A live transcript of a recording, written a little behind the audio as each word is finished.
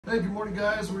Hey, good morning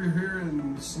guys. We're here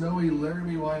in snowy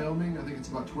Laramie, Wyoming. I think it's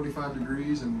about 25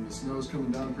 degrees and the snow's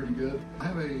coming down pretty good. I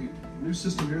have a new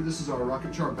system here. This is our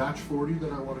RocketChar B40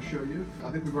 that I want to show you. I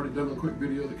think we've already done a quick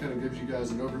video that kind of gives you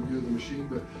guys an overview of the machine,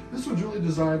 but this one's really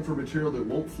designed for material that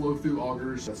won't flow through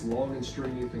augers, that's long and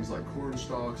stringy, things like corn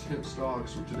stalks, hemp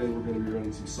stalks, or today we're going to be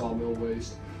running some sawmill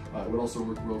waste. It would also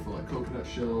work well for like coconut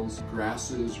shells,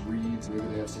 grasses, reeds, maybe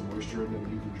they have some moisture in them,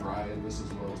 you can dry in this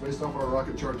as well. It's based off our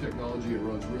RocketChar technology. It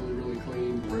runs really, really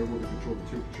clean. We're able to control the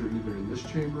temperature either in this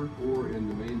chamber or in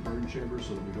the main burn chamber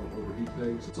so that we don't overheat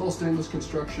things. It's all stainless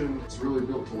construction. It's really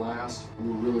built to last.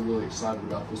 We're really, really excited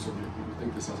about this one. We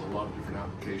think this has a lot of different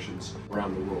applications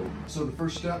around the world. So the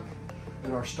first step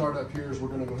in our startup here is we're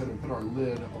going to go ahead and put our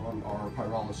lid on our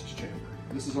pyrolysis chamber.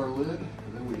 This is our lid,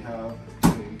 and then we have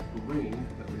a ring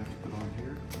that we have to put on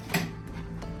here.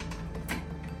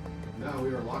 Now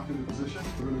we are locked into position.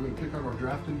 We're going to go and pick up our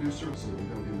draft inducer so we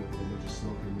don't get a bunch of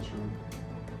smoke in this room.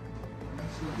 So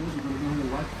we're going to go ahead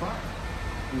and light the fire.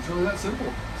 It's really that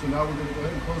simple. So now we're going to go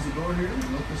ahead and close the door here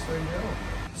and let this thing down.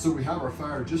 So we have our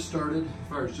fire just started. The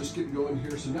fire is just getting going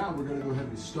here. So now we're going to go ahead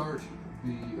and start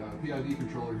the PID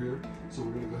controller here. So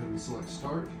we're going to go ahead and select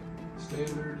start,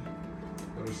 standard,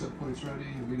 got our set points ready,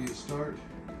 immediate start.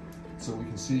 So we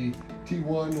can see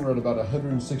T1, we're at about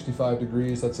 165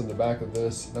 degrees. That's in the back of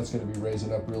this. That's going to be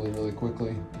raising up really, really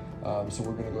quickly. So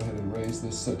we're going to go ahead and raise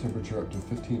this set temperature up to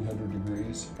 1500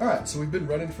 degrees. All right, so we've been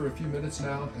running for a few minutes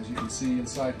now. As you can see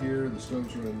inside here, the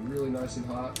stove's running really nice and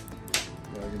hot.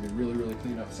 We're going to be really, really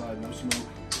clean outside, no smoke.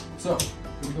 So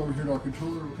if we go over here to our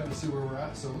controller, we'll kind of see where we're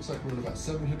at. So it looks like we're at about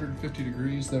 750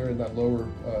 degrees there in that lower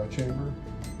chamber.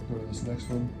 Go to this next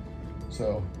one.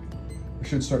 So we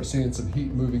should start seeing some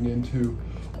heat moving into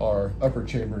our upper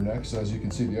chamber next. As you can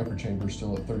see, the upper chamber is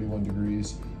still at 31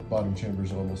 degrees. Bottom chamber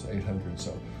is at almost 800.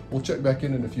 So we'll check back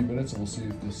in a few minutes and we'll see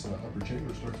if this upper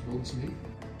chamber starts building some heat.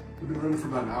 We've been running for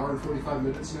about an hour and 45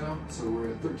 minutes now. So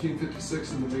we're at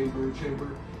 1356 in the main burn chamber.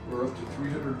 We're up to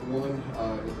 301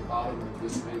 at the bottom of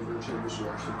this main burn chamber, so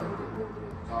we're actually quite a bit more than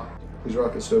at the top. These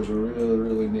rocket stoves are really,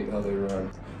 really neat how they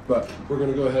run. But we're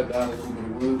going to go ahead and add a little bit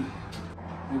of wood.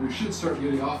 And we should start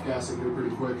getting off gassing here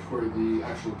pretty quick where the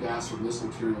actual gas from this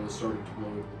material is starting to blow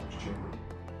into the chamber.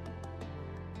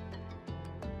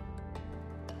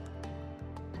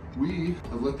 We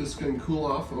have let this thing cool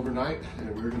off overnight,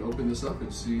 and we're going to open this up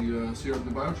and see the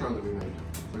biochar that we made.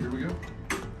 So here we go.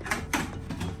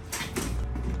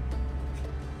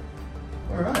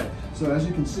 All right, so as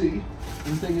you can see,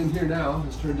 everything in here now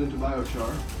has turned into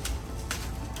biochar.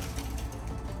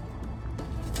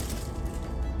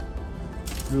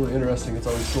 Really interesting. It's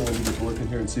always cool when you get to look in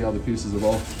here and see how the pieces have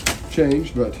all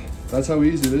changed, but that's how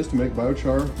easy it is to make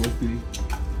biochar with the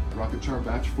RocketChar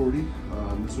B40.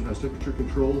 This one has temperature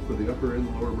control for the upper and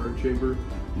the lower burn chamber.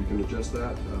 You can adjust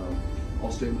that. All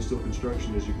stainless steel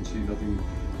construction, as you can see, nothing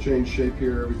changed shape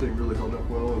here. Everything really held up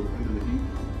well under the heat.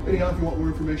 Anyhow, if you want more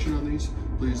information on these,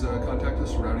 please contact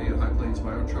us, Rowdy at High Plains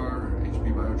Biochar or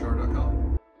hpbiochar.com.